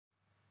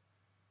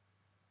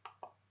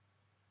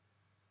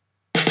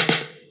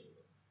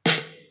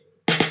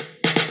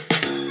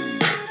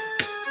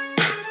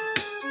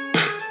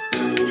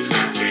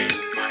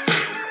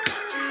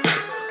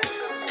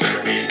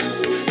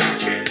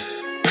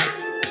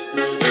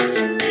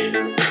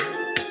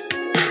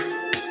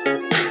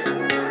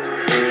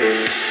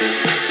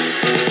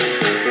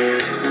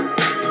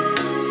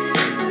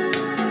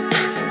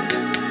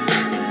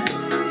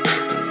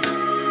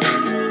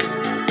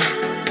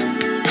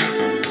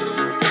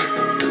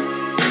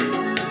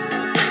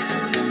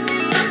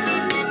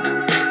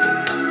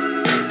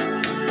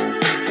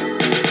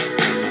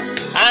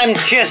I'm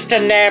just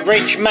an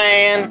average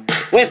man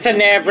with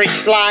an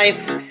average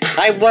life.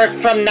 I work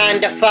from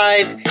 9 to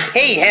 5.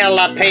 Hey, hell,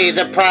 I pay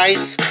the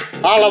price.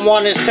 All I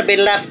want is to be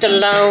left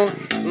alone,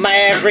 my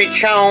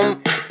average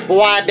home.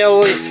 Boy, I'd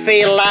always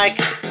feel like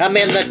I'm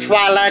in the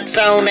twilight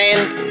zone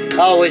and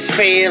always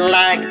feel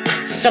like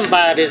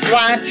somebody's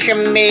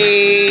watching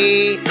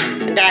me.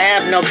 And I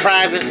have no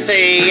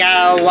privacy,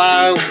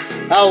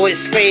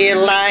 always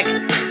feel like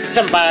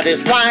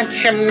somebody's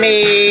watching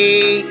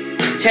me.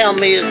 Tell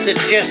me, is it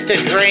just a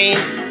dream?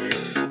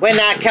 When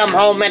I come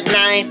home at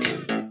night,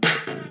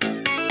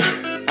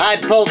 I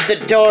bolt the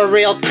door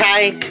real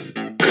tight.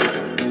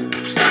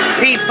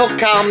 People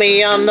call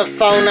me on the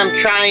phone, I'm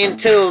trying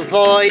to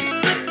avoid.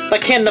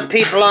 But can the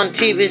people on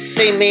TV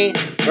see me,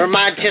 or am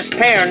I just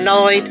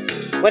paranoid?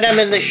 When I'm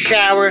in the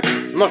shower,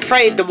 I'm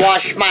afraid to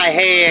wash my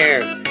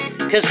hair,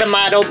 'cause I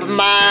might open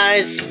my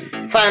eyes,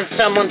 find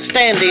someone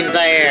standing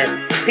there.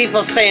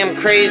 People say I'm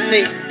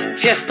crazy,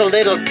 just a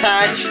little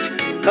touched,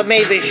 but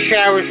maybe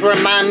showers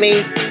remind me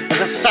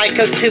of a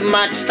psycho too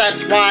much.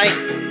 That's why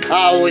I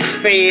always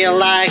feel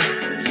like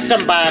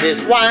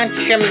somebody's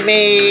watching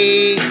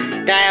me.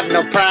 I have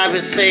no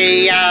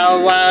privacy, I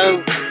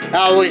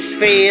always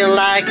feel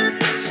like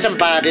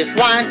somebody's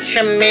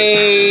watching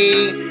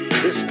me,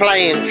 is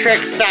playing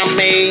tricks on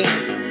me.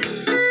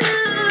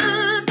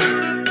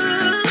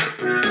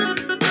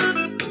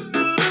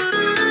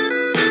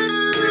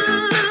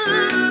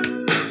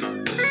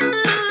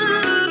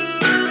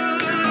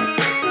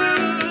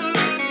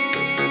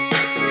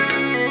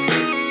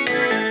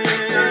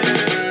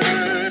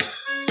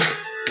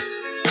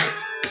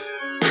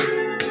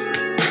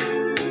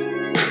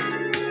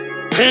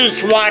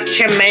 Who's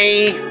watching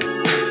me?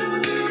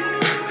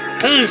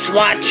 Who's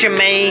watching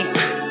me?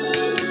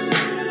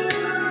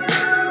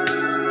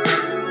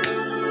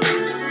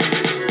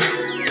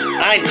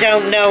 I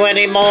don't know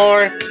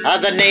anymore. Are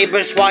the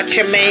neighbors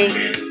watching me?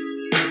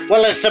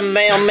 Well, is the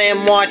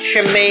mailman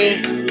watching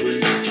me?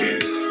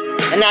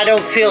 And I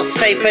don't feel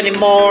safe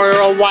anymore.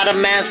 Oh, what a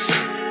mess.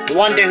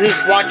 Wonder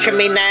who's watching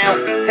me now?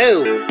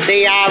 Who?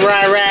 The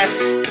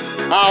IRS.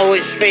 I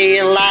always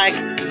feel like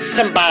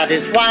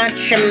somebody's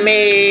watching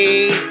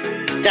me.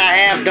 I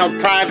have no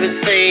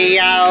privacy,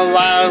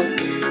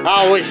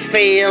 always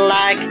feel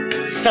like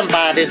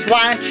somebody's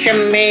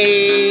watching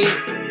me.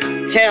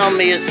 Tell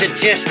me, is it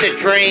just a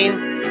dream?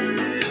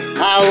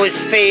 I always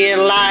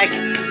feel like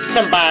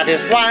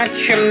somebody's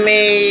watching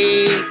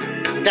me.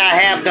 I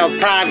have no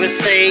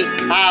privacy,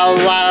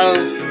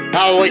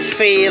 always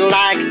feel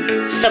like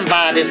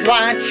somebody's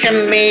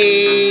watching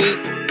me,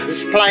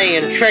 is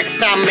playing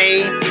tricks on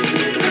me.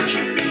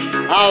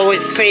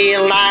 Always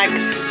feel like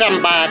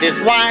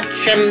somebody's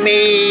watching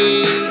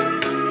me.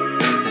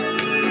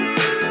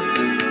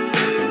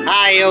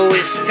 I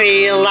always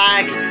feel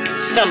like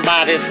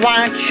somebody's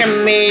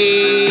watching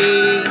me.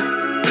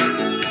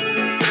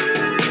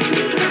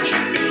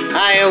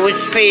 I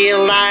always feel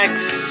like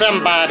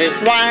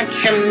somebody's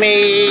watching me.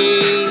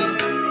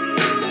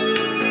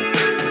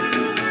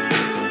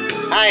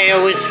 I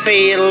always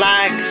feel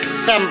like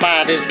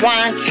somebody's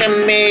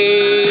watching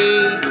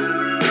me.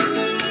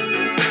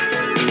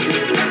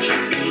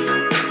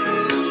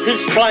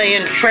 Who's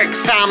playing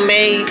tricks on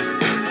me?